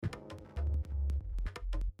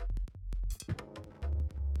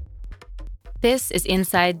This is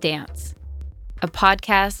Inside Dance, a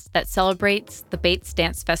podcast that celebrates the Bates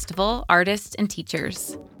Dance Festival artists and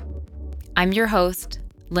teachers. I'm your host,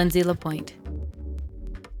 Lindsay Lapointe.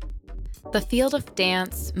 The field of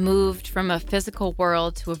dance moved from a physical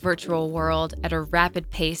world to a virtual world at a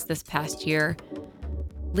rapid pace this past year,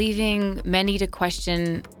 leaving many to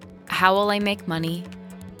question, how will I make money?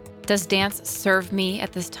 Does dance serve me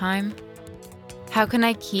at this time? How can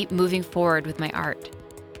I keep moving forward with my art?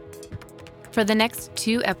 For the next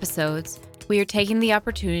 2 episodes, we are taking the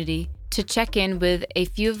opportunity to check in with a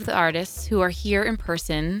few of the artists who are here in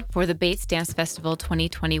person for the Bates Dance Festival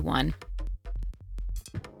 2021.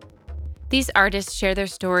 These artists share their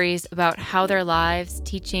stories about how their lives,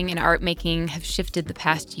 teaching, and art making have shifted the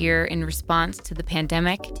past year in response to the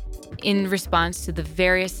pandemic, in response to the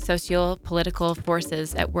various socio-political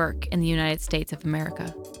forces at work in the United States of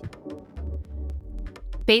America.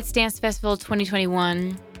 Bates Dance Festival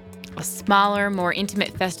 2021, a smaller, more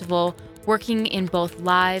intimate festival working in both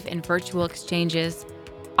live and virtual exchanges,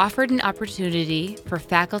 offered an opportunity for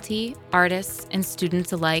faculty, artists, and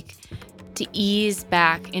students alike to ease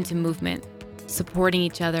back into movement, supporting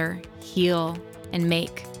each other, heal, and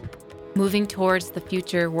make, moving towards the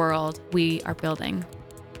future world we are building.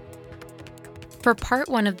 For part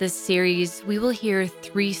 1 of this series, we will hear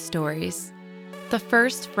 3 stories. The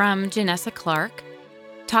first from Janessa Clark,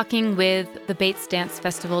 talking with the Bates Dance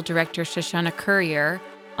Festival director Shoshana Currier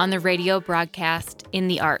on the radio broadcast In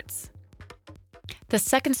the Arts. The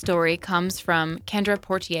second story comes from Kendra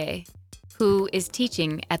Portier, who is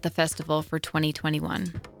teaching at the festival for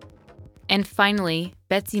 2021. And finally,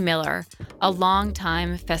 Betsy Miller, a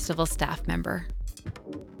longtime festival staff member.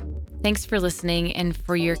 Thanks for listening and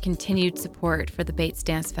for your continued support for the Bates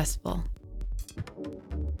Dance Festival.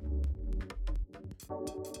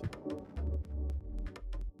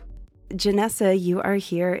 Janessa, you are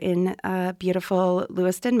here in beautiful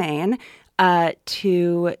Lewiston, Maine,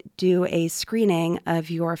 to do a screening of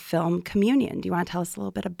your film Communion. Do you want to tell us a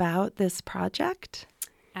little bit about this project?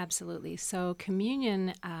 Absolutely. So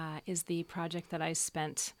Communion is the project that I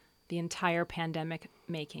spent the entire pandemic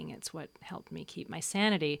making. It's what helped me keep my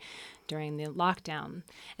sanity during the lockdown.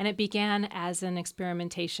 And it began as an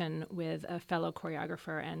experimentation with a fellow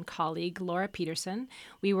choreographer and colleague, Laura Peterson.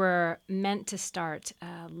 We were meant to start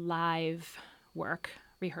a live work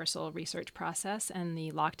rehearsal research process, and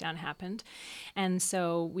the lockdown happened. And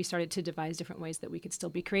so we started to devise different ways that we could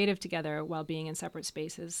still be creative together while being in separate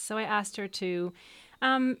spaces. So I asked her to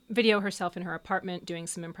video herself in her apartment doing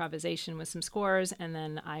some improvisation with some scores, and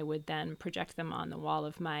then I would then project them on the wall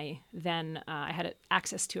of my I had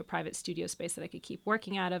access to a private studio space that I could keep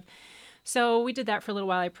working out of. So we did that for a little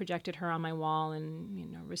while. I projected her on my wall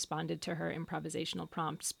and responded to her improvisational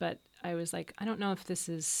prompts. But I was like, I don't know if this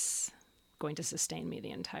is going to sustain me the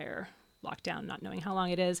entire lockdown, not knowing how long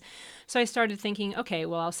it is. So I started thinking, okay,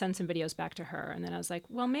 well, I'll send some videos back to her. And then I was like,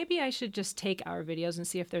 well, maybe I should just take our videos and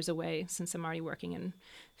see if there's a way, since I'm already working in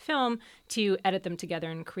film, to edit them together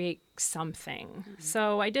and create something. Mm-hmm.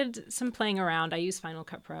 So I did some playing around. I used Final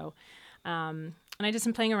Cut Pro. And I did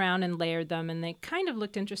some playing around and layered them, and they kind of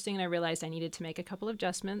looked interesting, and I realized I needed to make a couple of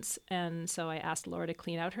adjustments. And so I asked Laura to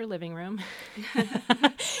clean out her living room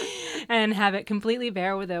and have it completely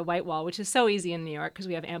bare with a white wall, which is so easy in New York because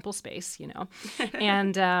we have ample space,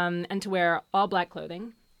 and to wear all black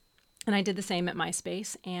clothing. And I did the same at my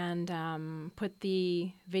space and put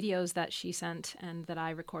the videos that she sent and that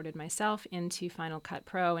I recorded myself into Final Cut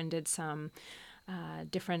Pro and did some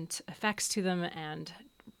different effects to them and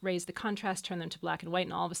raise the contrast, turn them to black and white,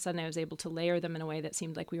 and all of a sudden I was able to layer them in a way that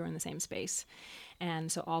seemed like we were in the same space.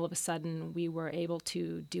 And so all of a sudden we were able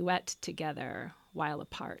to duet together while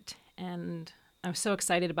apart. And I was so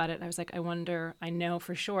excited about it. I was like, I know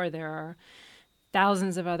for sure there are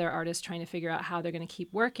thousands of other artists trying to figure out how they're going to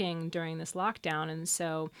keep working during this lockdown. And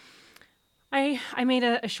so I made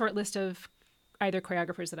a short list of either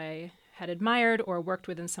choreographers that I had admired or worked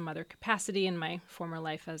with in some other capacity in my former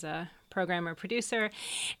life as a programmer producer.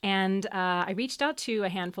 And I reached out to a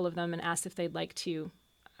handful of them and asked if they'd like to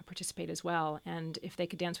participate as well. And if they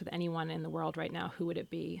could dance with anyone in the world right now, who would it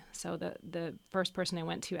be? So the first person I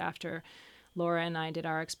went to after Laura and I did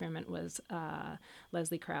our experiment was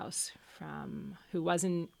Leslie Krause, who was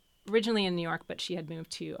originally in New York, but she had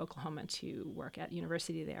moved to Oklahoma to work at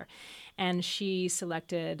university there. And she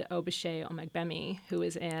selected Obashe Omegbemi, who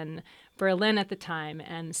was in Berlin at the time.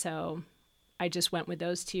 And so I just went with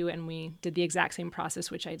those two, and we did the exact same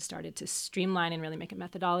process, which I had started to streamline and really make a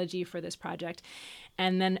methodology for this project.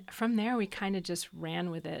 And then from there, we kind of just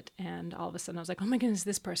ran with it. And all of a sudden, I was like, oh my goodness,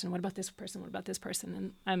 this person, what about this person, what about this person?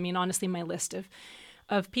 And I mean, honestly, my list of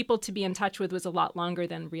of people to be in touch with was a lot longer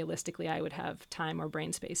than realistically I would have time or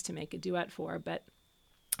brain space to make a duet for. But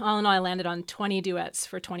all in all, I landed on 20 duets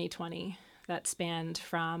for 2020 that spanned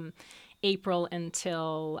from April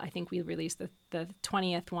until I think we released the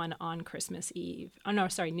 20th one on Christmas Eve. Oh, no,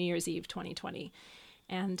 sorry, New Year's Eve 2020.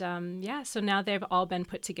 And so now they've all been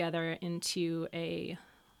put together into a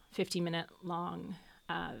 50-minute long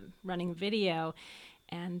running video.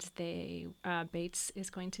 And Bates is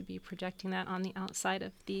going to be projecting that on the outside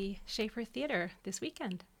of the Schaefer Theater this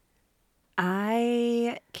weekend.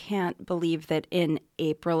 I can't believe that in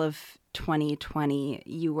April of 2020,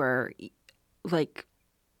 you were like,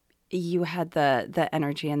 you had the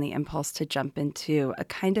energy and the impulse to jump into a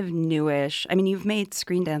kind of newish, I mean, you've made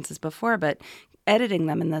screen dances before, but editing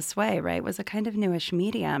them in this way, right, was a kind of newish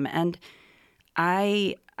medium. And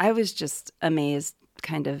I was just amazed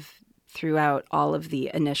kind of throughout all of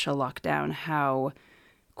the initial lockdown how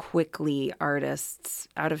quickly artists,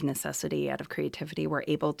 out of necessity, out of creativity, were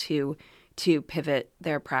able to pivot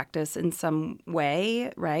their practice in some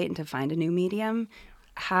way, right, and to find a new medium.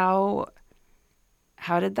 How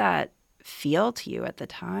did that feel to you at the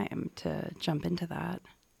time to jump into that?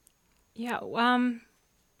 Yeah, well,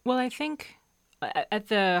 I think at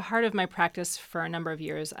the heart of my practice for a number of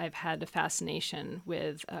years, I've had a fascination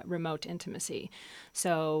with remote intimacy.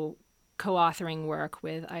 So co-authoring work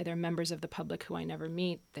with either members of the public who I never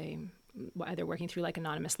meet, they either working through like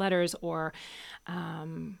anonymous letters or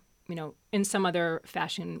in some other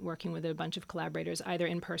fashion, working with a bunch of collaborators, either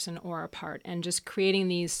in person or apart, and just creating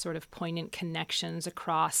these sort of poignant connections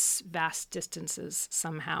across vast distances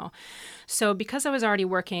somehow. So because I was already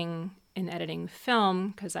working in editing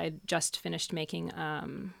film, because I just finished making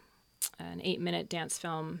an 8-minute dance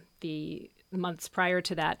film the months prior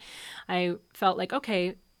to that, I felt like,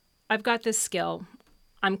 okay, I've got this skill.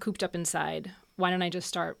 I'm cooped up inside. Why don't I just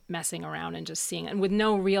start messing around and just seeing it? And with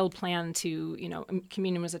no real plan to,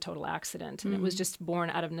 Communion was a total accident, and it was just born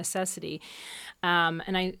out of necessity.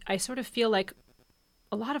 And I sort of feel like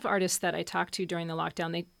a lot of artists that I talked to during the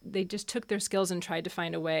lockdown, they just took their skills and tried to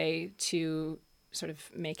find a way to sort of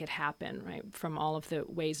make it happen, right? From all of the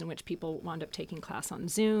ways in which people wound up taking class on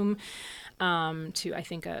Zoom, to I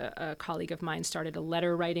think a colleague of mine started a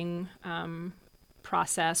letter writing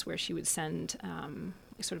process where she would send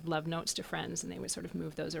sort of love notes to friends, and they would sort of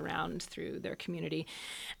move those around through their community.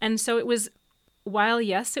 And so it was, while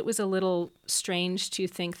yes, it was a little strange to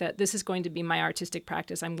think that this is going to be my artistic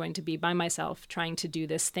practice, I'm going to be by myself trying to do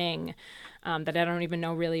this thing that I don't even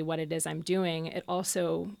know really what it is I'm doing. It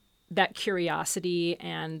also, that curiosity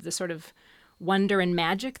and the sort of wonder and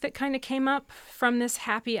magic that kind of came up from this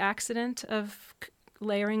happy accident of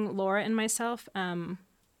layering Laura and myself,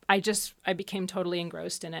 I became totally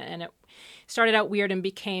engrossed in it, and it started out weird and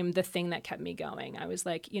became the thing that kept me going. I was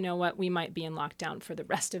like, you know what, we might be in lockdown for the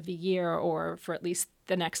rest of the year or for at least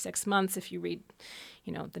the next 6 months if you read,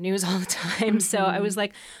 the news all the time. Mm-hmm. So I was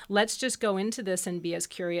like, let's just go into this and be as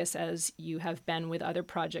curious as you have been with other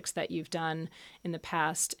projects that you've done in the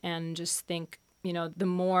past, and just think, the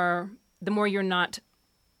more you're not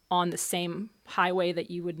on the same highway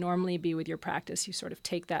that you would normally be with your practice, you sort of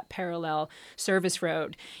take that parallel service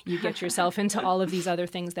road. You get yourself into all of these other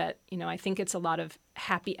things that, I think it's a lot of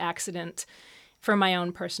happy accident for my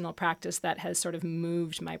own personal practice that has sort of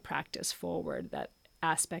moved my practice forward, that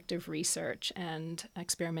aspect of research and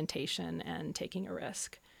experimentation and taking a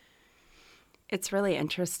risk. It's really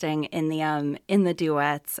interesting in the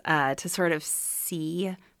duets to sort of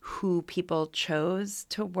see who people chose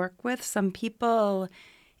to work with. Some people,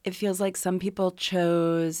 it feels like some people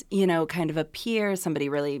chose, kind of a peer, somebody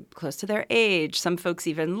really close to their age. Some folks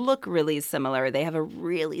even look really similar. They have a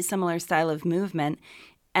really similar style of movement.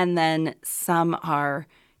 And then some are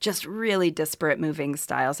just really disparate moving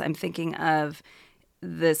styles. I'm thinking of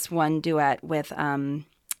this one duet with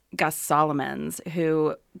Gus Solomons,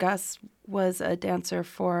 who Gus was a dancer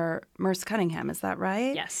for Merce Cunningham. Is that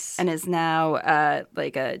right? Yes. And is now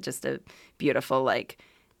just a beautiful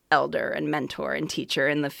elder and mentor and teacher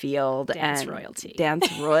in the field. Dance and royalty.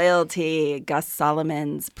 Dance royalty. Gus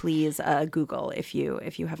Solomons, please Google if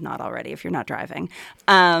you have not already, if you're not driving.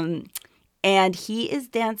 And he is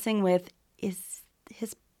dancing with, is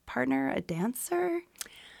his partner a dancer?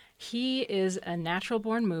 He is a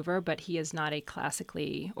natural-born mover, but he is not a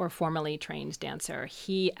classically or formally trained dancer.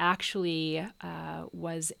 He actually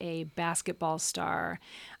was a basketball star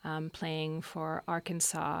playing for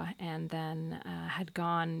Arkansas, and then had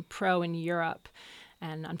gone pro in Europe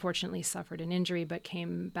and unfortunately suffered an injury, but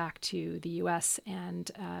came back to the U.S. And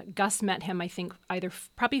Gus met him, I think,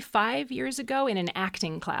 probably 5 years ago in an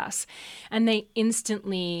acting class, and they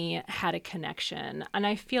instantly had a connection. And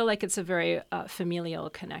I feel like it's a very familial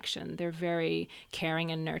connection. They're very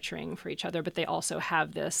caring and nurturing for each other, but they also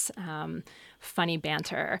have this funny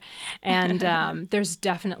banter. And there's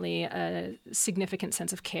definitely a significant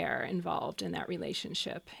sense of care involved in that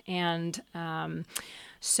relationship. And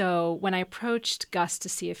so when I approached Gus to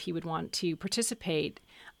see if he would want to participate,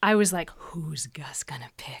 I was like, who's Gus going to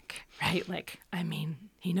pick, right? Like, I mean,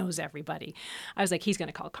 he knows everybody. I was like, he's going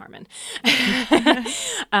to call Carmen.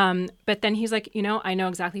 But then he's like, I know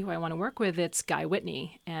exactly who I want to work with. It's Guy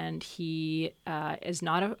Whitney. And he is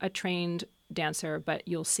not a trained dancer, but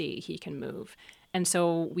you'll see he can move. And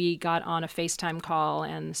so we got on a FaceTime call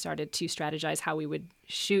and started to strategize how we would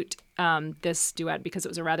shoot this duet, because it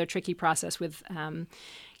was a rather tricky process with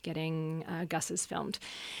getting Gus's filmed.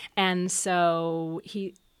 And so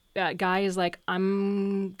Guy is like,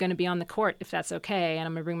 I'm going to be on the court if that's okay, and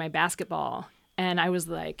I'm going to bring my basketball. And I was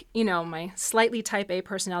like, my slightly type A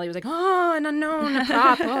personality was like, oh, an unknown, a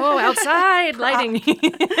prop, oh, outside lighting.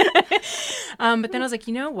 But then I was like,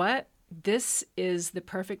 you know what? This is the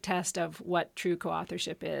perfect test of what true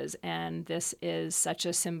co-authorship is. And this is such a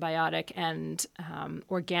symbiotic and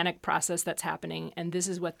organic process that's happening. And this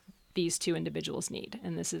is what these two individuals need.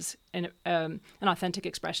 And this is an authentic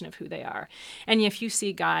expression of who they are. And if you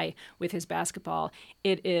see Guy with his basketball,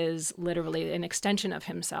 it is literally an extension of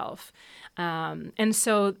himself. And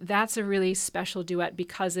so that's a really special duet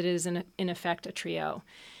because it is, in effect, a trio.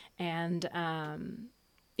 And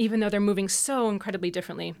even though they're moving so incredibly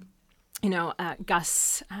differently,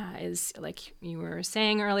 Gus is, like you were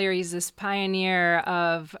saying earlier, he's this pioneer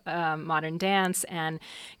of modern dance, and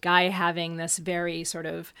Guy having this very sort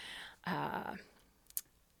of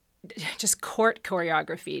just court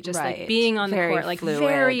choreography, just right. like being on the very court, like fluid.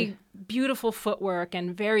 Very beautiful footwork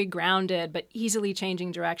and very grounded, but easily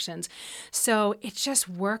changing directions. So it just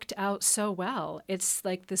worked out so well. It's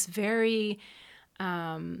like this very...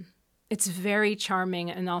 it's very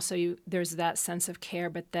charming, and also there's that sense of care,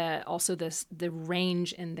 but also the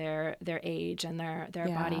range in their age and their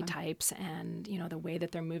body types, and the way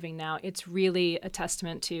that they're moving now. It's really a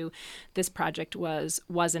testament to this project was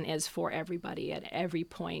and is for everybody at every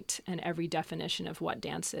point and every definition of what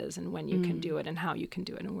dance is and when you can do it and how you can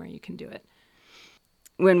do it and where you can do it.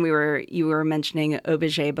 When you were mentioning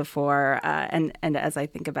Auberger before, and as I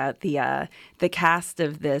think about the cast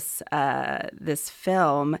of this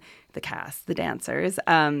film, the dancers,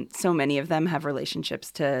 so many of them have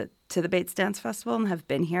relationships to the Bates Dance Festival and have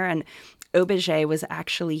been here. And Auberger was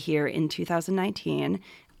actually here in 2019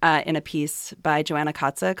 in a piece by Joanna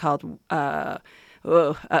Kotze called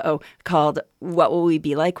called "What Will We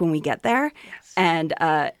Be Like When We Get There?" Yes.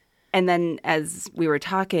 And then as we were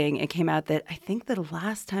talking, it came out that I think the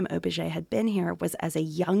last time Auberger had been here was as a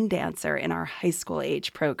young dancer in our high school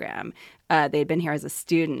age program. They'd been here as a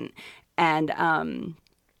student. And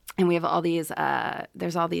we have all these,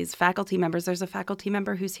 there's all these faculty members. There's a faculty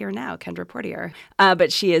member who's here now, Kendra Portier.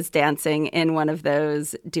 But she is dancing in one of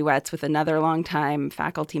those duets with another longtime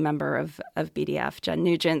faculty member of BDF, Jen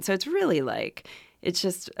Nugent. So it's really it's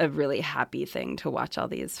just a really happy thing to watch all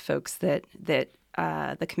these folks that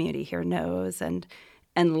the community here knows and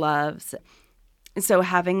loves. So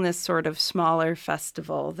having this sort of smaller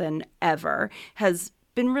festival than ever has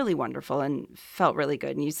been really wonderful and felt really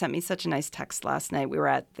good. And you sent me such a nice text last night. We were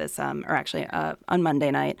at this, on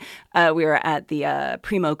Monday night, we were at the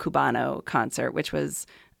Primo Cubano concert, which was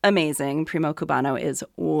amazing. Primo Cubano is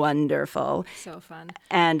wonderful. So fun.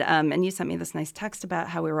 And you sent me this nice text about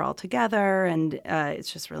how we were all together, and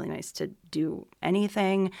it's just really nice to do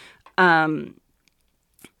anything.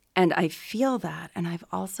 And I feel that. And I've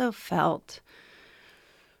also felt,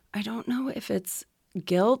 I don't know if it's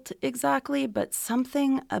guilt exactly, but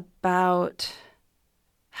something about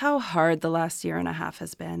how hard the last year and a half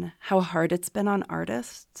has been, how hard it's been on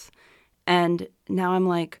artists. And now I'm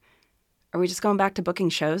like, are we just going back to booking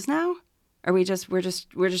shows now? Are we're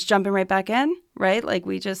just jumping right back in, right? Like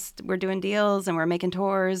we're doing deals and we're making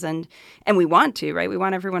tours and we want to, right? We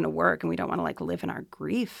want everyone to work and we don't want to live in our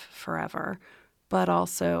grief forever. But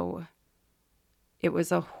also, it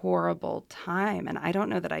was a horrible time. And I don't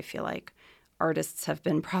know that I feel like artists have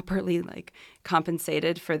been properly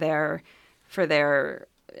compensated for their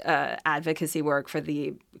advocacy work, for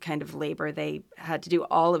the kind of labor they had to do,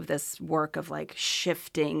 all of this work of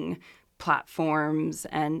shifting platforms.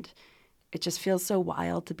 And it just feels so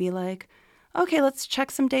wild to be like, okay, let's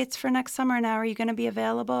check some dates for next summer now. Are you going to be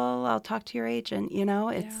available? I'll talk to your agent. You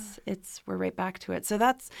know, we're right back to it. So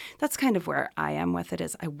that's kind of where I am with it.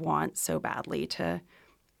 Is I want so badly to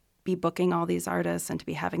be booking all these artists and to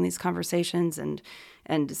be having these conversations and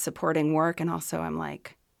supporting work. And also I'm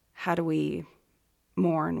like, how do we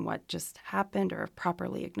mourn what just happened or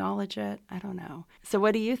properly acknowledge it? I don't know. So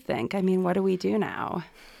what do you think? I mean, what do we do now?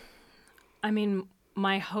 I mean,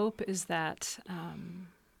 my hope is that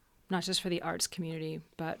not just for the arts community,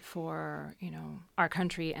 but for, our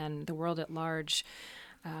country and the world at large,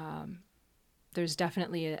 there's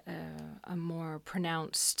definitely a more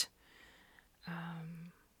pronounced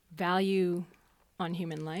value on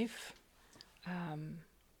human life,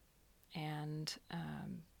 and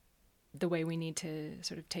the way we need to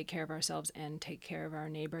sort of take care of ourselves and take care of our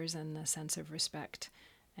neighbors, and the sense of respect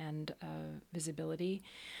and visibility.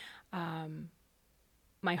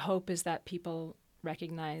 My hope is that people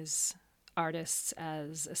recognize artists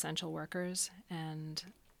as essential workers, and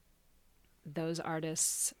those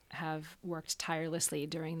artists have worked tirelessly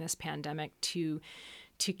during this pandemic to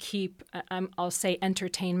keep, I'll say,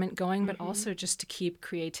 entertainment going, but also just to keep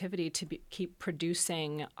creativity, keep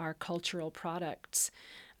producing our cultural products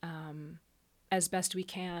as best we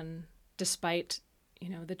can, despite,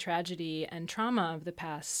 the tragedy and trauma of the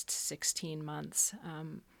past 16 months.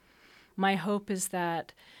 My hope is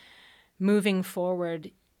that moving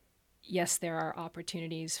forward, yes, there are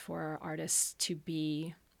opportunities for artists to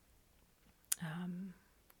be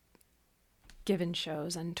given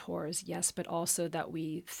shows and tours, yes, but also that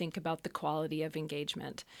we think about the quality of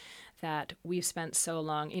engagement that we've spent so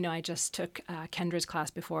long. I just took Kendra's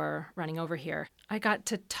class before running over here. I got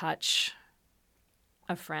to touch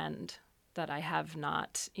a friend that I have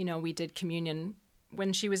not. We did communion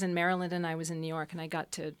when she was in Maryland and I was in New York, and I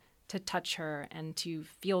got to touch her and to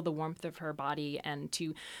feel the warmth of her body and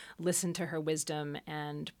to listen to her wisdom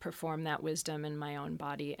and perform that wisdom in my own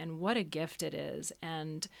body. And what a gift it is.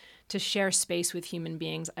 And to share space with human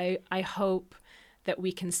beings. I hope that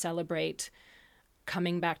we can celebrate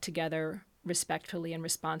coming back together respectfully and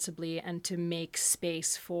responsibly, and to make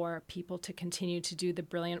space for people to continue to do the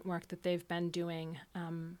brilliant work that they've been doing,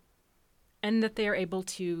 and that they are able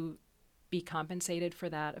to be compensated for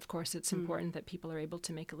that. Of course, it's important that people are able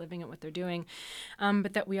to make a living at what they're doing,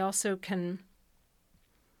 but that we also can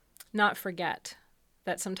not forget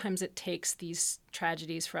that sometimes it takes these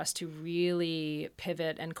tragedies for us to really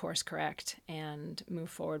pivot and course correct and move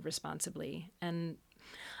forward responsibly. And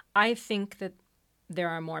I think that there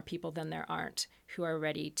are more people than there aren't who are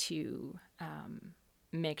ready to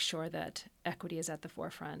make sure that equity is at the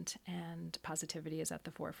forefront, and positivity is at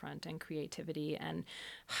the forefront, and creativity and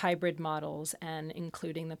hybrid models, and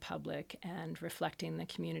including the public and reflecting the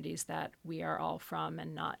communities that we are all from,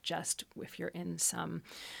 and not just if you're in some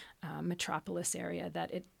metropolis area,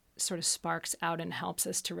 that it sort of sparks out and helps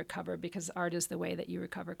us to recover, because art is the way that you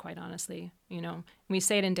recover, quite honestly. We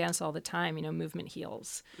say it in dance all the time, movement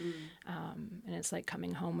heals. And it's like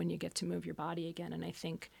coming home when you get to move your body again. And I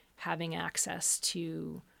think having access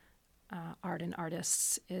to art and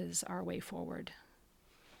artists is our way forward.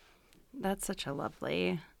 That's such a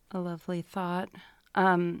lovely thought.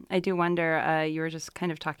 I do wonder, you were just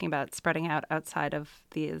kind of talking about spreading out outside of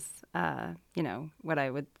these, what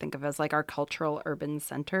I would think of as like our cultural urban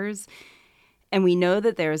centers. And we know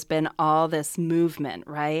that there's been all this movement,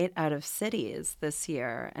 right, out of cities this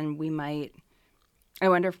year. And I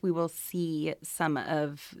wonder if we will see some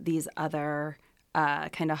of these other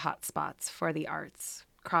kind of hot spots for the arts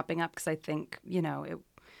cropping up, because I think,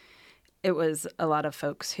 it was a lot of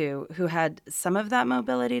folks who had some of that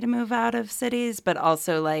mobility to move out of cities, but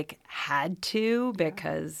also like had to,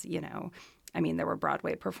 because, there were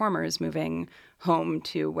Broadway performers moving home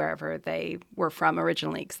to wherever they were from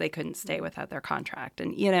originally because they couldn't stay without their contract.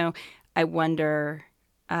 And, I wonder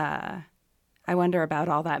about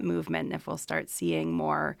all that movement, and if we'll start seeing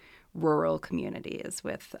more rural communities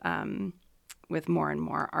with more and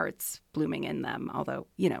more arts blooming in them, although,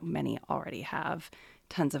 many already have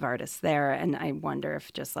tons of artists there. And I wonder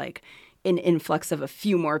if just like an influx of a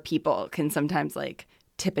few more people can sometimes like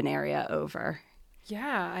tip an area over.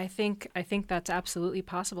 Yeah, I think that's absolutely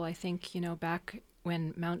possible. I think, back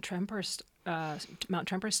when Mount Tremper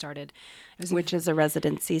started, which is a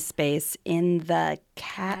residency space in the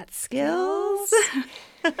Catskills.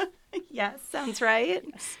 Yes, sounds right.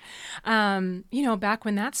 Yes. Back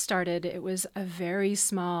when that started, it was a very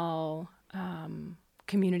small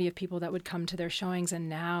community of people that would come to their showings, and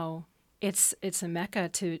now it's a mecca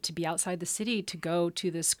to be outside the city, to go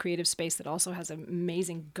to this creative space that also has an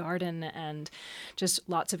amazing garden and just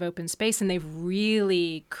lots of open space. And they've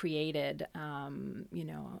really created,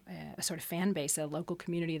 a sort of fan base, a local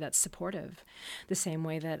community that's supportive, the same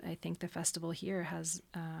way that I think the festival here has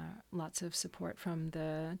lots of support from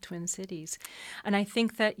the Twin Cities. And I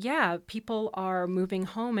think that, people are moving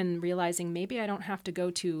home and realizing maybe I don't have to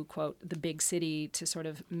go to, quote, the big city to sort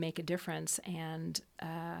of make a difference. And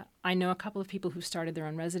I know a couple of people who started their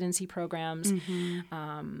own residency programs.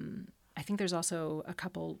 I think there's also a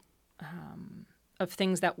couple of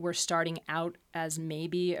things that were starting out as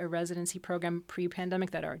maybe a residency program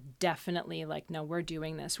pre-pandemic that are definitely like, no, we're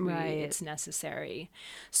doing this. It's necessary.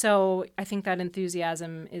 So I think that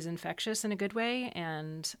enthusiasm is infectious in a good way.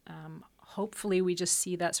 And hopefully we just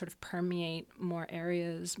see that sort of permeate more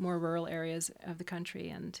areas, more rural areas of the country.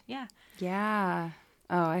 And Yeah.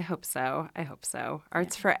 Oh, I hope so.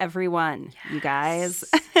 Art's for everyone, you guys.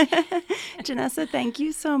 Janessa, thank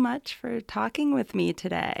you so much for talking with me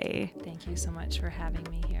today. Thank you so much for having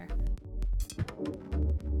me here.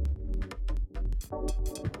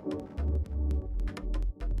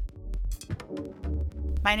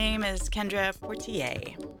 My name is Kendra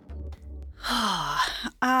Portier.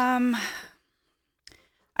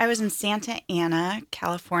 I was in Santa Ana,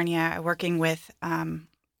 California, working with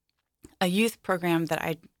a youth program that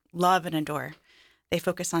I love and adore. They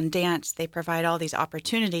focus on dance. They provide all these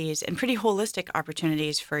opportunities and pretty holistic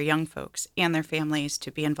opportunities for young folks and their families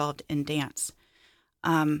to be involved in dance.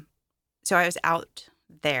 So I was out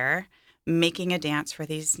there making a dance for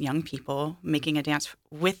these young people, making a dance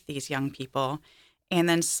with these young people. And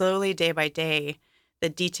then slowly, day by day, the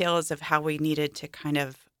details of how we needed to kind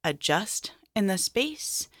of adjust in the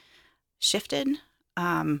space shifted.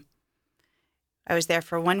 I was there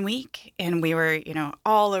for 1 week and we were,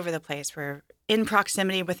 all over the place. We're in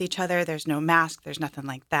proximity with each other. There's no mask. There's nothing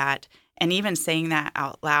like that. And even saying that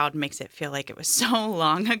out loud makes it feel like it was so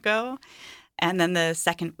long ago. And then the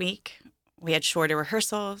second week, we had shorter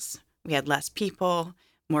rehearsals. We had less people,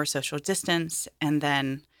 more social distance. And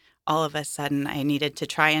then all of a sudden, I needed to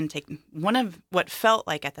try and take one of what felt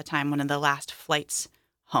like at the time one of the last flights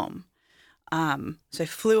home. So I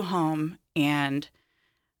flew home and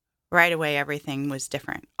right away, everything was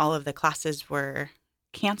different. All of the classes were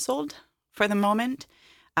canceled for the moment.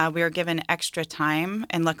 We were given extra time,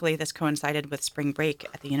 and luckily this coincided with spring break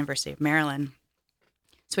at the University of Maryland.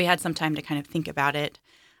 So we had some time to kind of think about it.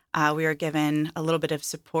 We were given a little bit of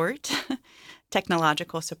support,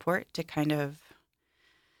 technological support, to kind of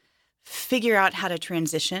figure out how to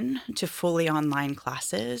transition to fully online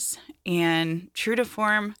classes. And true to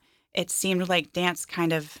form, it seemed like dance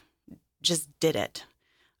kind of just did it.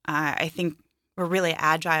 I think we're really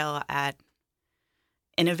agile at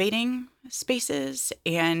innovating spaces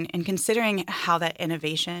and considering how that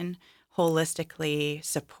innovation holistically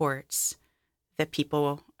supports the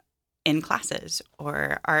people in classes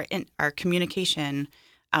or our communication,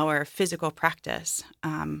 our physical practice.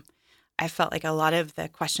 I felt like a lot of the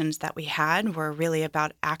questions that we had were really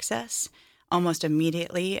about access almost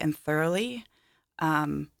immediately and thoroughly.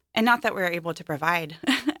 And not that we're able to provide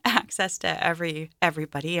access to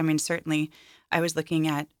everybody. I mean, certainly I was looking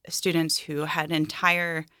at students who had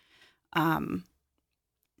entire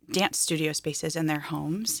dance studio spaces in their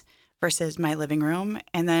homes versus my living room.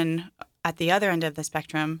 And then at the other end of the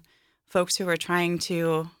spectrum, folks who were trying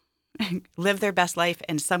to live their best life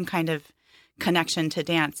in some kind of connection to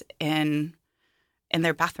dance in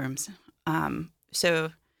their bathrooms.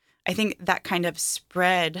 So I think that kind of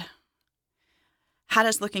spread had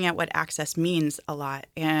us looking at what access means a lot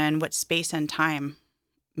and what space and time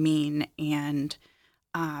mean, and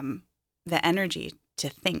the energy to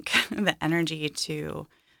think, the energy to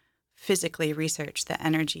physically research, the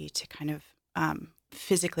energy to kind of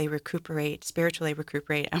physically recuperate, spiritually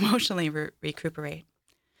recuperate, emotionally recuperate.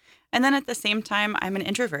 And then at the same time, I'm an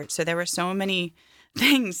introvert. So there were so many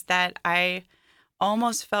things that I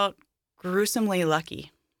almost felt gruesomely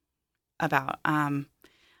lucky about.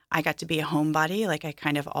 I got to be a homebody like I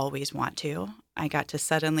kind of always want to. I got to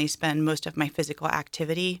suddenly spend most of my physical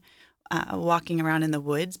activity walking around in the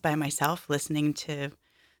woods by myself, listening to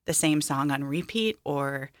the same song on repeat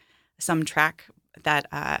or some track that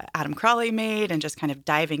Adam Crawley made, and just kind of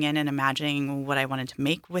diving in and imagining what I wanted to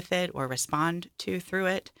make with it or respond to through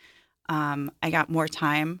it. I got more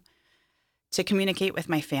time to communicate with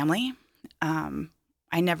my family. I'm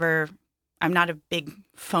not a big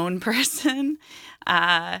phone person,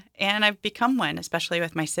 and I've become one, especially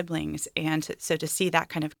with my siblings. And so to see that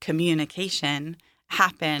kind of communication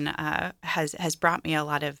happen has brought me a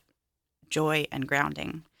lot of joy and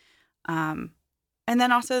grounding. And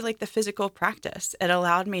then also like the physical practice. It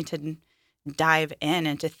allowed me to dive in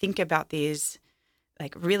and to think about these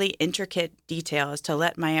like really intricate details, to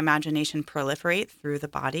let my imagination proliferate through the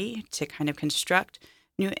body, to kind of construct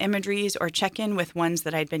new imageries or check in with ones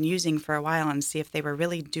that I'd been using for a while and see if they were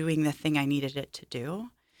really doing the thing I needed it to do.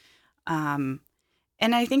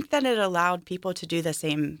 And I think that it allowed people to do the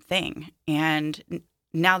same thing. And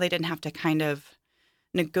now they didn't have to kind of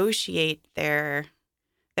negotiate their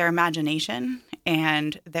imagination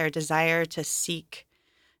and their desire to seek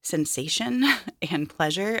sensation and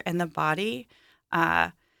pleasure in the body.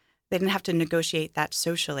 They didn't have to negotiate that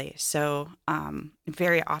socially. So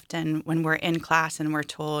very often when we're in class and we're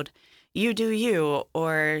told, you do you,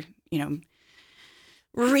 or,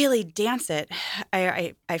 really dance it,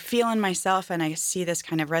 I feel in myself, and I see this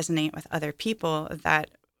kind of resonate with other people, that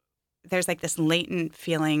there's like this latent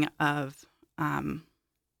feeling of, well,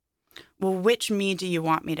 which me do you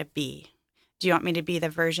want me to be? Do you want me to be the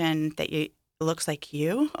version that looks like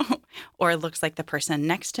you or looks like the person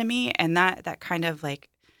next to me? And that kind of like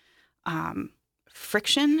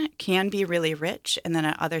friction can be really rich. And then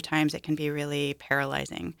at other times it can be really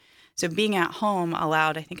paralyzing. So being at home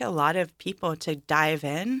allowed, I think, a lot of people to dive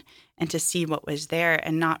in and to see what was there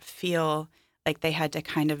and not feel like they had to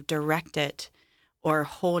kind of direct it or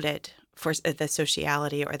hold it for the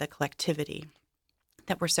sociality or the collectivity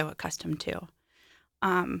that we're so accustomed to.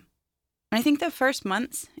 And I think the first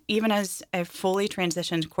months, even as I fully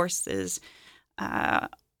transitioned courses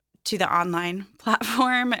to the online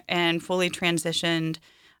platform and fully transitioned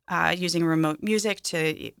using remote music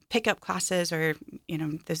to pick up classes, or,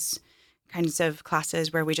 this kinds of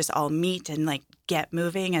classes where we just all meet and like get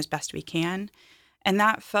moving as best we can. And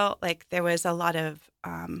that felt like there was a lot of,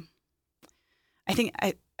 I think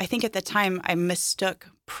at the time I mistook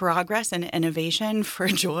progress and innovation for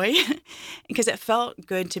joy because it felt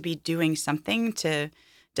good to be doing something, to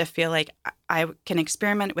feel like I can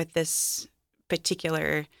experiment with this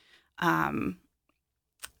particular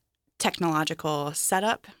technological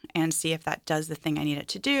setup and see if that does the thing I need it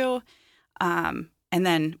to do. And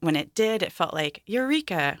then when it did, it felt like,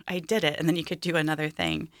 eureka, I did it. And then you could do another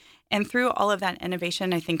thing. And through all of that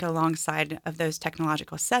innovation, I think alongside of those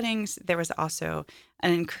technological settings, there was also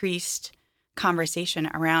an increased conversation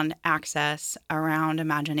around access, around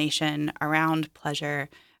imagination, around pleasure,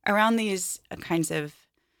 around these kinds of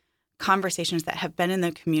conversations that have been in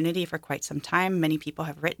the community for quite some time. Many people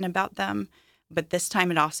have written about them. But this time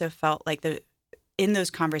it also felt like in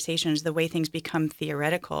those conversations, the way things become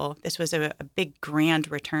theoretical, this was a big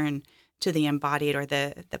grand return to the embodied, or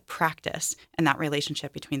the practice, and that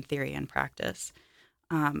relationship between theory and practice.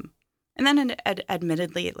 And then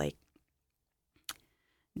admittedly, like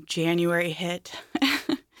January hit.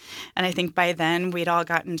 And I think by then we'd all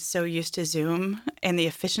gotten so used to Zoom and the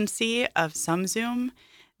efficiency of some Zoom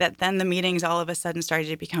that then the meetings all of a sudden started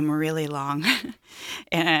to become really long.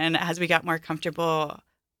 And as we got more comfortable,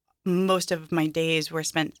 most of my days were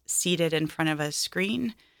spent seated in front of a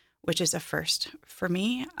screen, which is a first for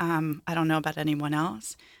me. I don't know about anyone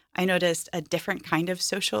else. I noticed a different kind of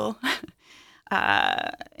social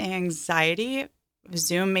anxiety.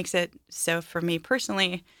 Zoom makes it so for me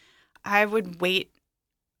personally, I would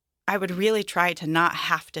really try to not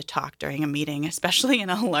have to talk during a meeting, especially in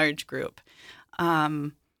a large group.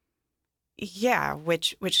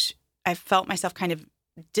 Which I felt myself kind of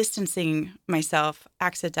distancing myself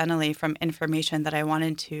accidentally from information that I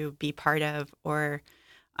wanted to be part of or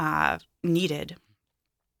needed.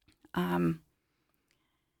 And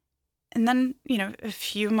then, a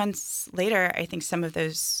few months later, I think some of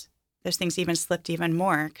those things even slipped even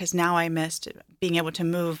more, because now I missed being able to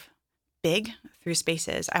move big through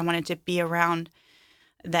spaces. I wanted to be around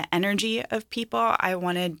the energy of people. I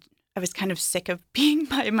was kind of sick of being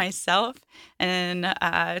by myself. And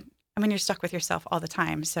you're stuck with yourself all the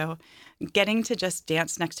time. So getting to just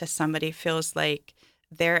dance next to somebody feels like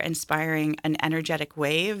they're inspiring an energetic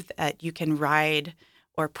wave that you can ride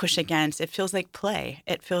or push against. It feels like play.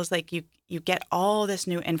 It feels like you get all this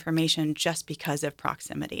new information just because of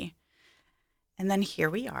proximity. And then here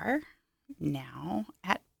we are now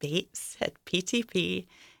at Bates, at PTP.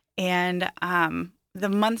 And the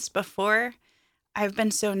months before, I've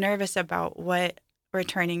been so nervous about what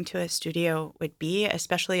returning to a studio would be,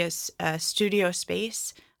 especially as a studio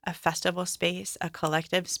space, a festival space, a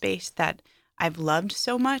collective space that I've loved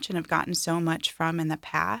so much and have gotten so much from in the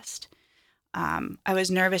past. I was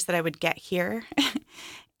nervous that I would get here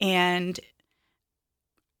and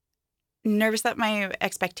nervous that my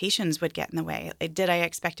expectations would get in the way. Did I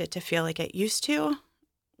expect it to feel like it used to?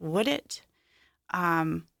 Would it?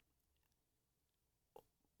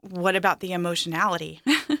 What about the emotionality?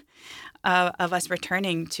 of us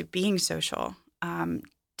returning to being social.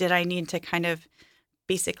 Did I need to kind of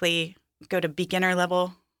basically go to beginner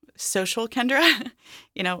level social, Kendra?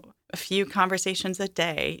 A few conversations a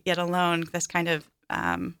day, yet alone this kind of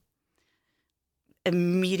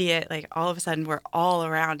immediate, like all of a sudden we're all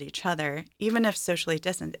around each other, even if socially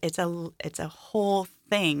distant. It's a whole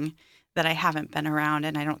thing that I haven't been around,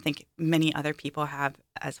 and I don't think many other people have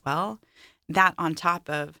as well. That on top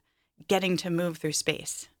of getting to move through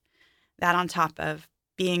space, that on top of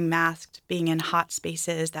being masked, being in hot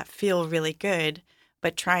spaces that feel really good,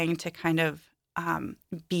 but trying to kind of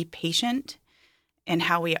be patient in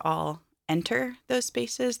how we all enter those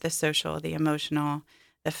spaces, the social, the emotional,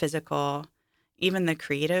 the physical, even the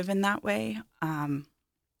creative in that way. I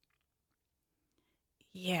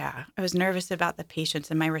was nervous about the patience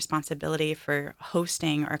and my responsibility for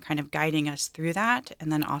hosting or kind of guiding us through that.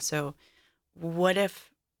 And then also, what if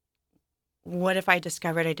I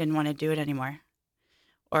discovered I didn't want to do it anymore?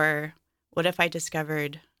 Or what if I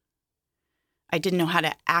discovered I didn't know how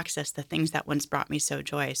to access the things that once brought me so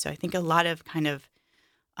joy? So I think a lot of kind of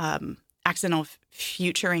accidental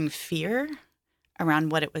futuring fear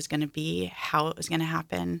around what it was going to be, how it was going to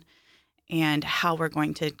happen, and how we're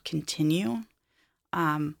going to continue.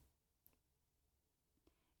 And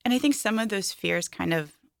I think some of those fears kind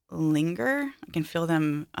of linger. I can feel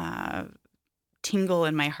them tingle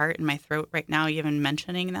in my heart and my throat right now, even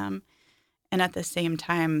mentioning them. And at the same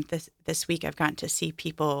time, this week, I've gotten to see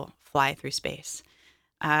people fly through space.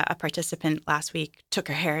 A participant last week took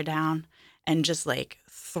her hair down and just like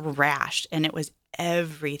thrashed, and it was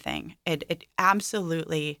everything. It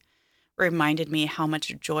absolutely reminded me how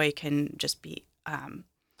much joy can just be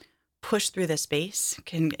pushed through the space,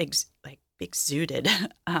 can be exuded.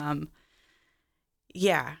 And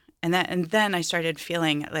then I started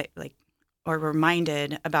feeling like or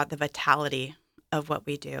reminded about the vitality of what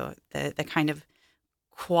we do, the kind of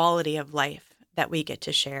quality of life that we get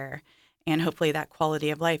to share. And hopefully that quality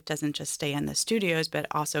of life doesn't just stay in the studios, but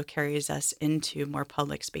also carries us into more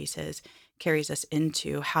public spaces, carries us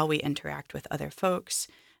into how we interact with other folks,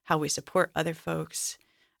 how we support other folks,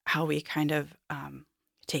 how we kind of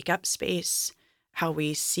take up space, how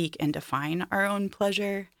we seek and define our own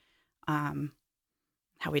pleasure,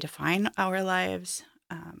 how we define our lives.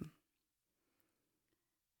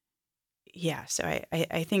 So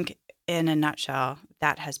I think in a nutshell,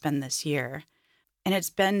 that has been this year. And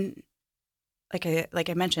it's been, like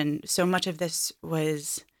I mentioned, so much of this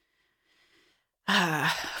was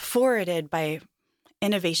forwarded by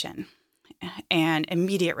innovation and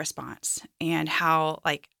immediate response, and how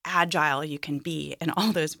like agile you can be in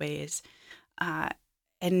all those ways.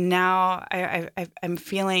 And now I'm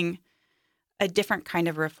feeling a different kind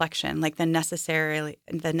of reflection, like the necessary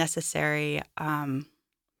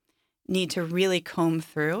need to really comb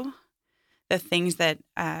through the things that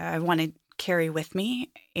I want to carry with me,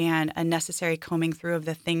 and a necessary combing through of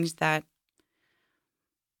the things that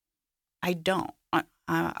I don't.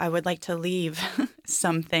 I would like to leave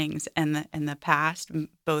some things in the past,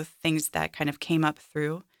 both things that kind of came up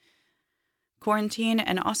through quarantine,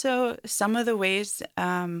 and also some of the ways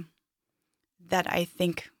that I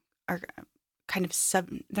think are kind of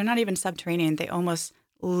they're not even subterranean. They almost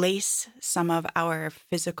lace some of our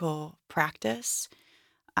physical practice,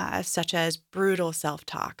 such as brutal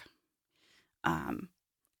self-talk.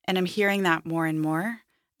 And I'm hearing that more and more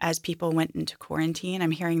as people went into quarantine.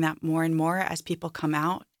 I'm hearing that more and more as people come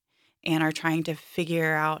out and are trying to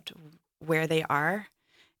figure out where they are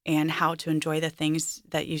and how to enjoy the things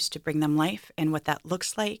that used to bring them life and what that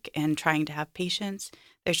looks like, and trying to have patience.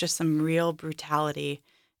 There's just some real brutality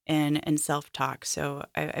in self-talk. So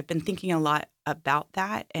I've been thinking a lot about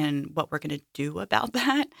that and what we're going to do about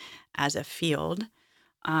that as a field.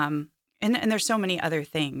 And there's so many other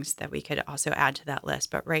things that we could also add to that list.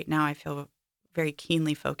 But right now I feel very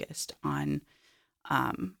keenly focused on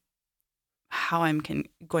how I'm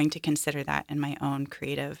going to consider that in my own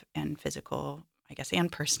creative and physical, I guess,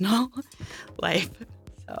 and personal life.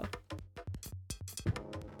 So.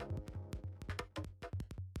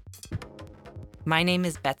 My name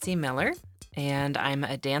is Betsy Miller, and I'm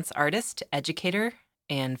a dance artist, educator,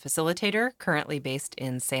 and facilitator currently based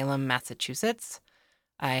in Salem, Massachusetts.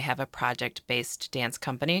 I have a project-based dance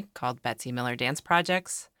company called Betsy Miller Dance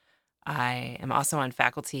Projects. I am also on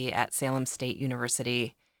faculty at Salem State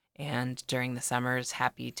University, and during the summers,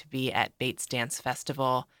 happy to be at Bates Dance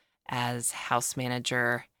Festival as house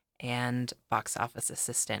manager and box office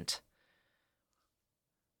assistant.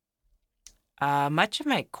 Much of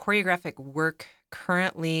my choreographic work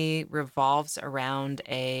currently revolves around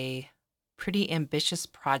a pretty ambitious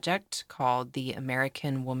project called the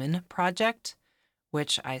American Woman Project,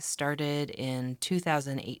 which I started in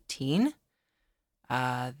 2018.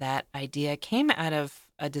 That idea came out of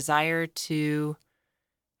a desire to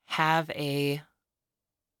have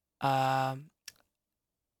um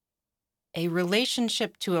a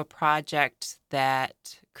relationship to a project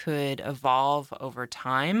that could evolve over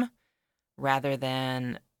time rather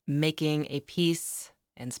than making a piece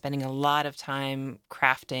and spending a lot of time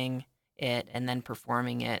crafting it and then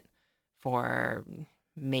performing it for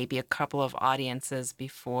maybe a couple of audiences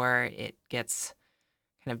before it gets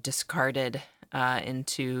kind of discarded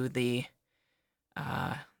into the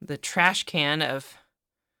trash can of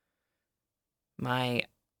my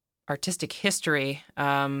artistic history,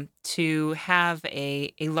 to have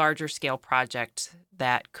a larger scale project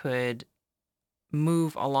that could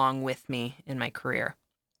move along with me in my career.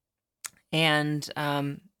 And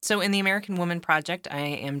so in the American Woman Project, I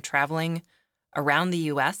am traveling around the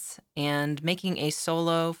US and making a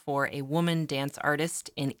solo for a woman dance artist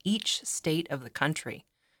in each state of the country.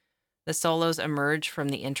 The solos emerge from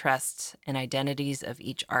the interests and identities of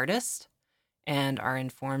each artist and are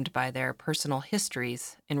informed by their personal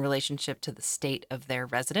histories in relationship to the state of their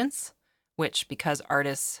residence, which, because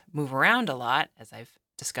artists move around a lot, as I've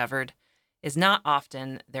discovered, is not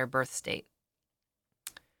often their birth state.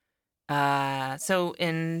 So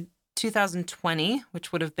in 2020,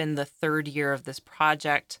 which would have been the third year of this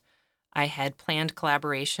project, I had planned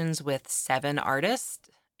collaborations with 7 artists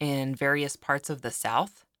in various parts of the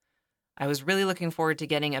South. I was really looking forward to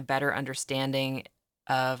getting a better understanding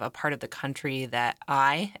of a part of the country that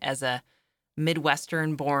I, as a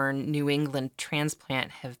Midwestern-born New England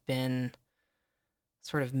transplant, have been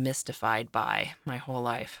sort of mystified by my whole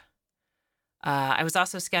life. I was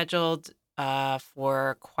also scheduled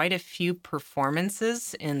for quite a few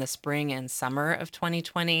performances in the spring and summer of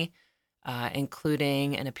 2020,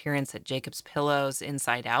 including an appearance at Jacob's Pillow's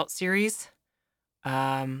Inside Out series.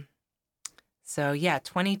 So yeah,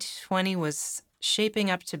 2020 was shaping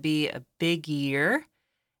up to be a big year.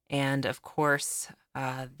 And of course,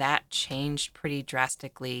 that changed pretty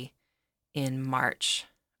drastically in March.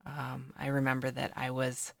 I remember that I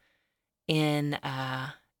was in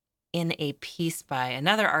a piece by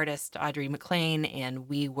another artist, Audrey McLean, and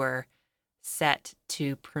we were set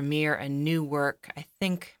to premiere a new work, I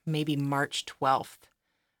think maybe March 12th,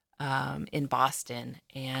 in Boston.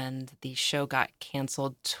 And the show got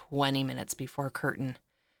canceled 20 minutes before curtain.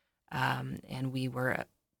 And we were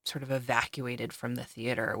sort of evacuated from the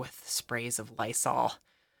theater with sprays of Lysol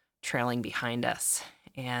trailing behind us.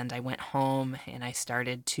 And I went home and I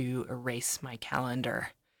started to erase my calendar.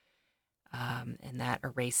 And that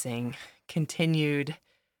erasing continued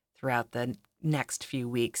throughout the next few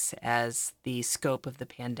weeks as the scope of the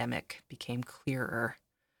pandemic became clearer.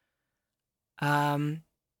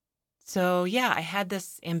 So yeah, I had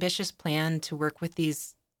this ambitious plan to work with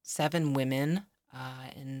these 7 women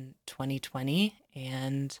in 2020,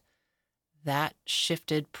 and that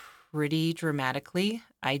shifted pretty dramatically.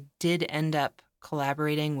 I did end up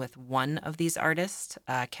collaborating with one of these artists,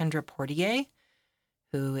 Kendra Portier,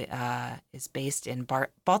 who is based in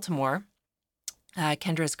Baltimore.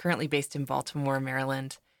 Kendra is currently based in Baltimore,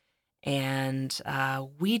 Maryland, and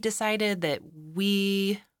we decided that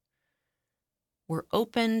we were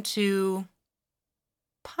open to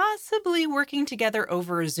possibly working together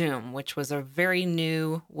over Zoom, which was a very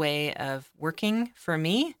new way of working for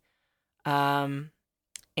me. And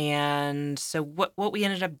so what we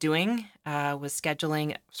ended up doing was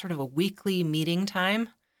scheduling sort of a weekly meeting time.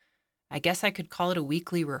 I guess I could call it a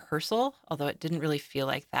weekly rehearsal, although it didn't really feel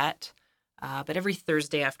like that. But every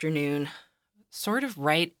Thursday afternoon, sort of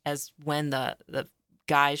right as when the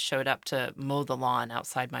guys showed up to mow the lawn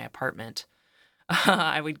outside my apartment,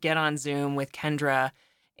 I would get on Zoom with Kendra,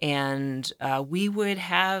 and we would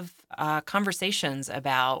have conversations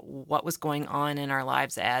about what was going on in our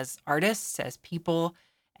lives as artists, as people,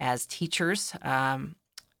 as teachers. Kendra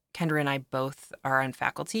and I both are on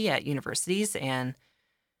faculty at universities, and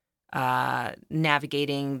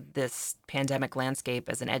navigating this pandemic landscape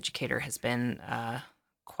as an educator has been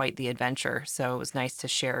quite the adventure. So it was nice to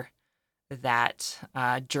share that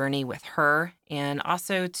journey with her, and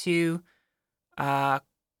also to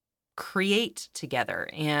create together.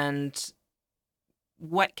 And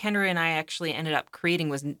what Kendra and I actually ended up creating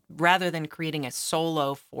was, rather than creating a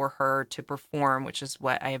solo for her to perform, which is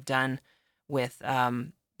what I have done with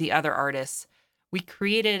the other artists, we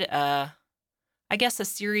created a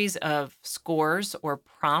series of scores or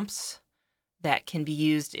prompts that can be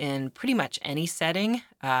used in pretty much any setting,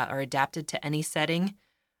 or adapted to any setting,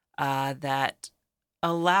 that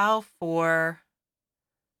allow for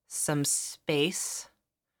some space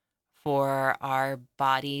for our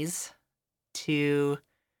bodies to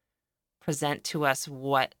present to us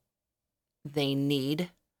what they need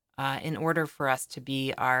in order for us to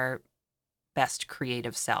be our best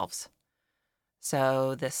creative selves.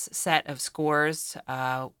 So this set of scores,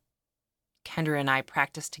 Kendra and I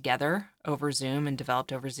practiced together over Zoom and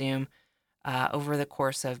developed over Zoom over the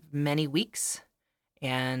course of many weeks.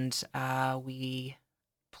 And we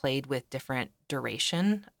played with different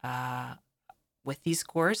duration with these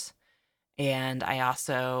scores. And I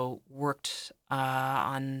also worked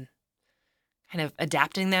on kind of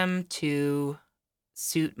adapting them to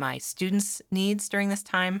suit my students' needs during this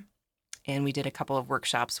time. And we did a couple of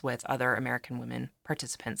workshops with other American Women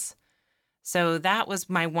participants. So that was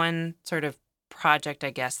my one sort of project,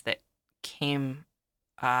 I guess, that came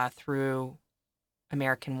through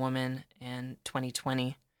American Woman in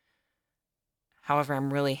 2020. However,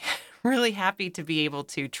 I'm really, really happy to be able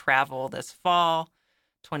to travel this fall,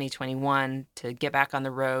 2021, to get back on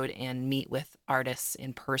the road and meet with artists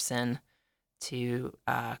in person to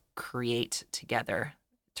create together.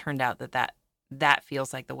 It turned out that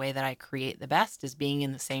feels like the way that I create the best, is being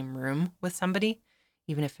in the same room with somebody,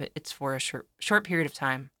 even if it's for a short period of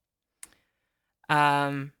time.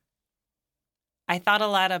 I thought a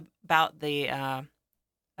lot about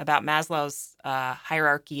about Maslow's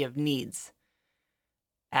hierarchy of needs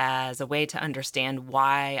as a way to understand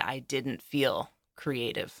why I didn't feel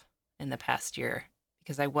creative in the past year,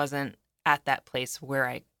 because I wasn't at that place where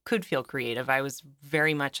I could feel creative. I was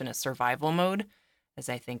very much in a survival mode, as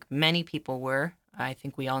I think many people were. I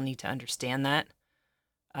think we all need to understand that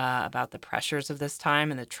about the pressures of this time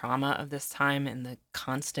and the trauma of this time and the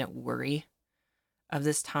constant worry of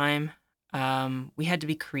this time. We had to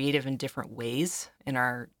be creative in different ways in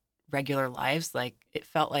our regular lives. Like, it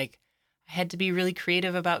felt like I had to be really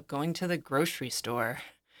creative about going to the grocery store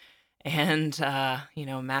and,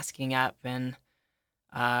 masking up and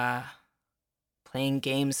playing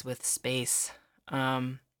games with space.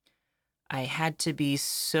 I had to be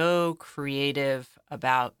so creative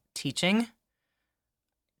about teaching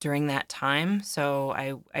during that time. So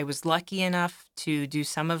I was lucky enough to do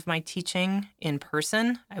some of my teaching in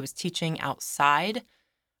person. I was teaching outside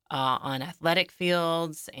on athletic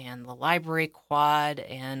fields and the library quad,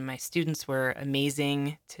 and my students were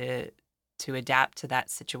amazing to adapt to that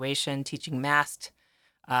situation, teaching masked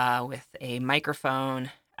with a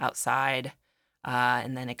microphone outside.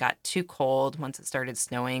 And then it got too cold. Once it started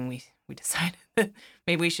snowing, we decided that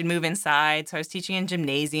maybe we should move inside. So I was teaching in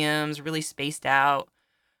gymnasiums, really spaced out,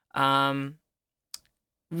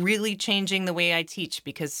 really changing the way I teach,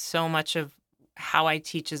 because so much of how I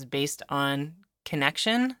teach is based on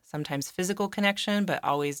connection, sometimes physical connection, but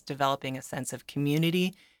always developing a sense of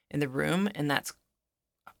community in the room. And that's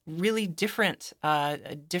really different,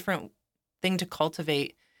 a different thing to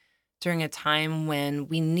cultivate during a time when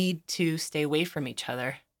we need to stay away from each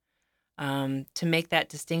other. To make that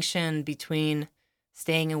distinction between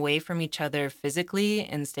staying away from each other physically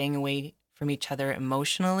and staying away from each other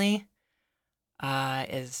emotionally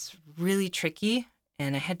is really tricky.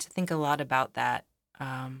 And I had to think a lot about that.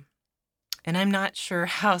 And I'm not sure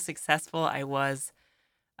how successful I was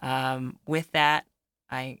with that.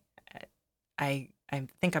 I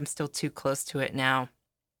think I'm still too close to it now.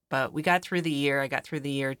 But we got through the year. I got through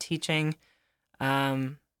the year teaching,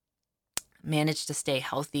 managed to stay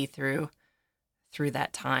healthy through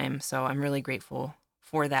that time. So I'm really grateful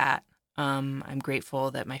for that. I'm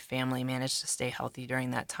grateful that my family managed to stay healthy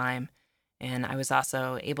during that time. And I was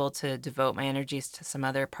also able to devote my energies to some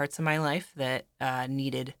other parts of my life that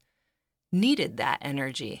needed that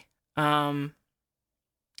energy. And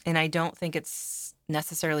I don't think it's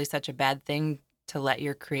necessarily such a bad thing to let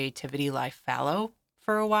your creativity lie fallow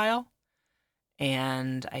for a while.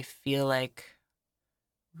 And I feel like,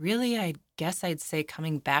 really, I guess I'd say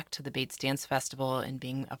coming back to the Bates Dance Festival and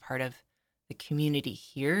being a part of the community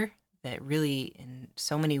here, that really in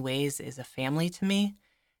so many ways is a family to me,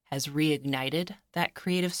 has reignited that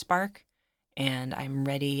creative spark. And I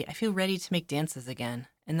feel ready to make dances again.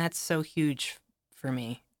 And that's so huge for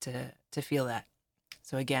me to feel that.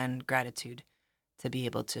 So again, gratitude to be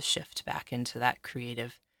able to shift back into that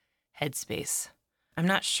creative headspace. I'm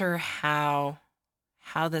not sure how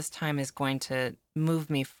this time is going to move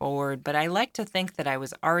me forward, but I like to think that I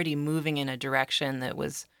was already moving in a direction that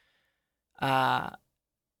was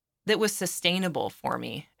sustainable for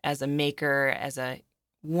me as a maker, as a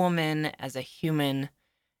woman, as a human,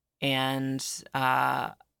 and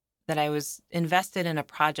that I was invested in a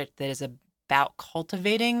project that is about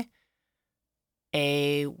cultivating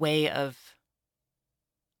a way of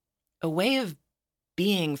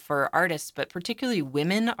being for artists, but particularly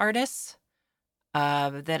women artists,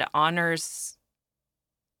 that honors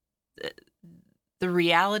the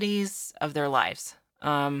realities of their lives.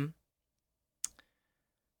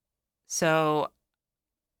 So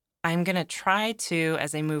I'm going to try to,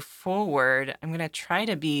 as I move forward, I'm going to try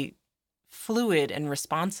to be fluid and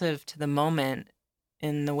responsive to the moment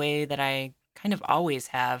in the way that I kind of always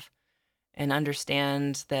have, and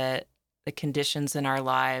understand that the conditions in our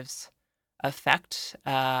lives affect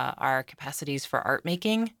our capacities for art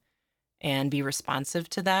making, and be responsive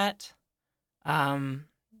to that.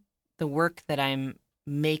 The work that I'm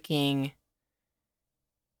making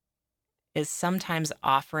is sometimes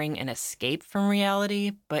offering an escape from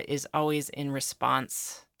reality, but is always in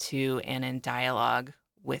response to and in dialogue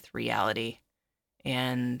with reality.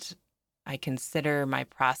 And I consider my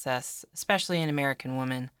process, especially in American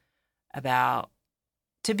Woman, to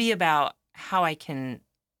be about how I can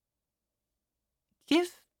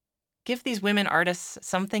give these women artists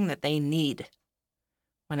something that they need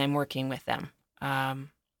when I'm working with them.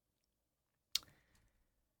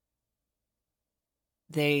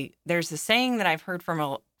 There's a saying that I've heard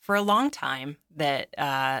for a long time that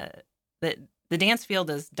that the dance field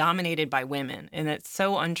is dominated by women, and it's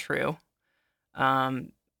so untrue.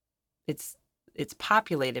 It's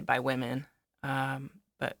populated by women,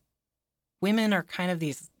 but women are kind of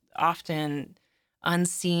these often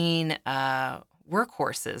unseen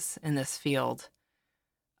workhorses in this field.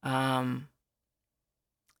 And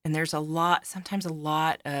there's sometimes a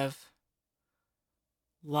lot of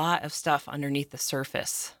stuff underneath the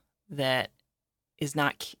surface that is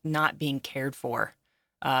not being cared for,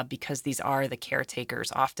 because these are the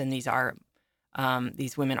caretakers. Often these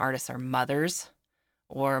women artists are mothers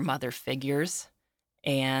or mother figures,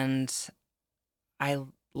 and I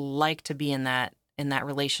like to be in that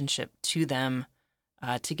relationship to them,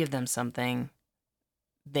 to give them something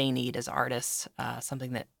they need as artists,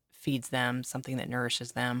 something that feeds them, something that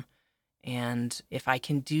nourishes them. And if I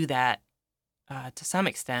can do that to some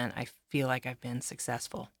extent, I feel like I've been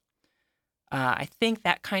successful. I think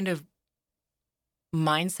that kind of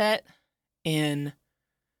mindset in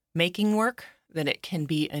making work, that it can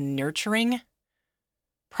be a nurturing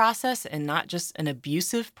process and not just an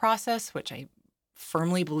abusive process, which I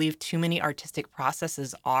firmly believe too many artistic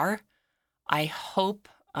processes are. I hope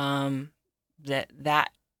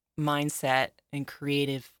that mindset and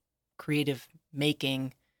creative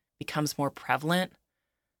making becomes more prevalent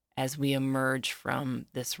as we emerge from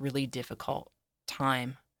this really difficult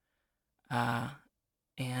time.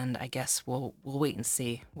 And I guess we'll wait and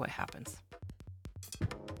see what happens.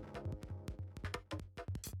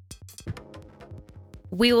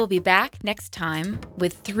 We will be back next time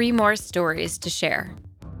with 3 more stories to share.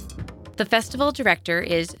 The festival director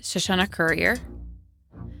is Shoshana Courier.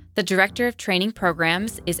 The director of training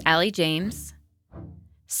programs is Allie James.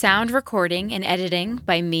 Sound recording and editing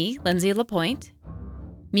by me, Lindsay Lapointe.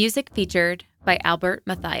 Music featured by Albert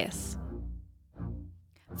Matthias.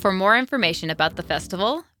 For more information about the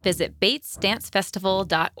festival, visit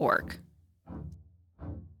batesdancefestival.org.